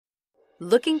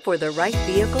Looking for the right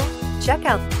vehicle? Check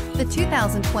out the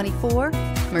 2024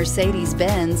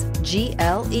 Mercedes-Benz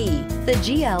GLE. The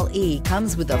GLE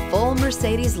comes with a full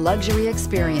Mercedes luxury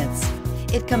experience.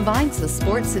 It combines the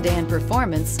sports sedan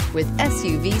performance with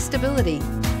SUV stability.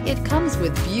 It comes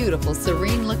with beautiful,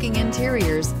 serene-looking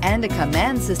interiors and a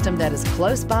command system that is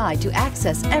close by to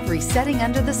access every setting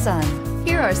under the sun.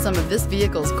 Here are some of this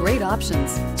vehicle's great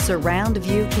options: surround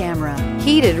view camera,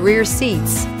 heated rear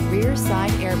seats, rear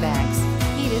side airbags,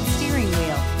 heated steering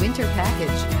wheel, winter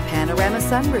package, panorama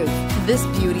sunroof. This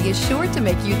beauty is sure to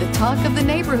make you the talk of the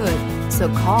neighborhood. So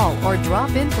call or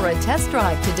drop in for a test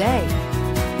drive today.